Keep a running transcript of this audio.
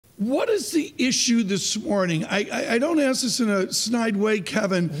What is the issue this morning? I don't ask this in a snide way,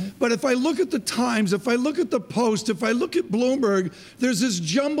 Kevin, but if I look at the Times, if I look at the Post, if I look at Bloomberg, there's this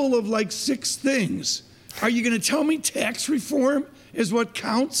jumble of like 6 things. Are you going to tell me tax reform is what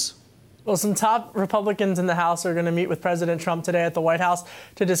counts? Well, some top Republicans in the House are going to meet with President Trump today at the White House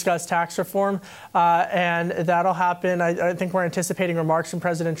to discuss tax reform, and that'll happen. I think we're anticipating remarks from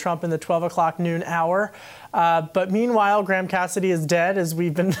President Trump in the 12 o'clock noon hour. But meanwhile, Graham Cassidy is dead, as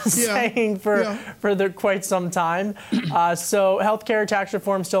we've been saying for quite some time. So healthcare tax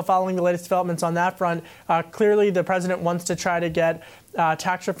reform, still following the latest developments on that front. Clearly, the president wants to try to get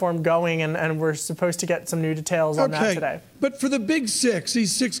tax reform going, and we're supposed to get some new details on that today. But for the big 6,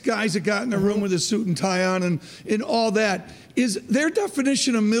 these 6 guys that got in a room with a suit and tie on and all that, is their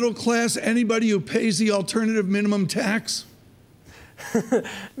definition of middle class anybody who pays the alternative minimum tax?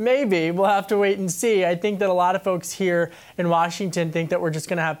 Maybe. We'll have to wait and see. I think that a lot of folks here in Washington think that we're just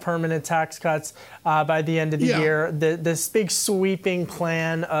going to have permanent tax cuts by the end of the year. This big sweeping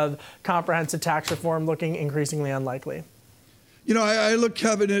plan of comprehensive tax reform looking increasingly unlikely. You know, I look,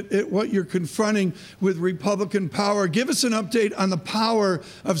 Kevin, at what you're confronting with Republican power. Give us an update on the power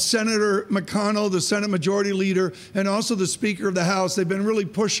of Senator McConnell, the Senate Majority Leader, and also the Speaker of the House. They've been really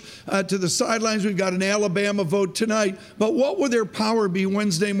pushed to the sidelines. We've got an Alabama vote tonight. But what will their power be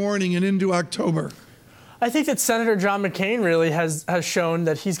Wednesday morning and into October? I think that Senator John McCain really has shown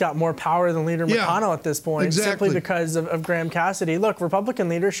that he's got more power than Leader McConnell at this point, simply because of Graham Cassidy. Look, Republican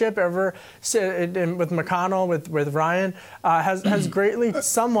leadership with McConnell, with Ryan, has greatly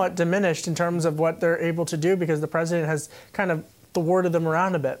somewhat diminished in terms of what they're able to do because the president has kind of thwarted them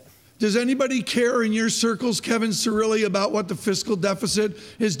around a bit. Does anybody care in your circles, Kevin Cirilli, about what the fiscal deficit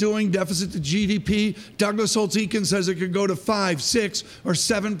is doing, deficit to GDP? Douglas Holtz-Eakin says it could go to 5, 6, or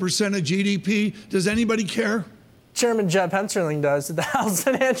 7% of GDP. Does anybody care? Chairman Jeb Hensarling does at the House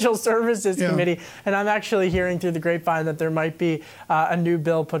Financial Services Committee. And I'm actually hearing through the grapevine that there might be a new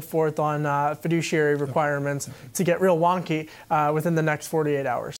bill put forth on fiduciary requirements to get real wonky within the next 48 hours.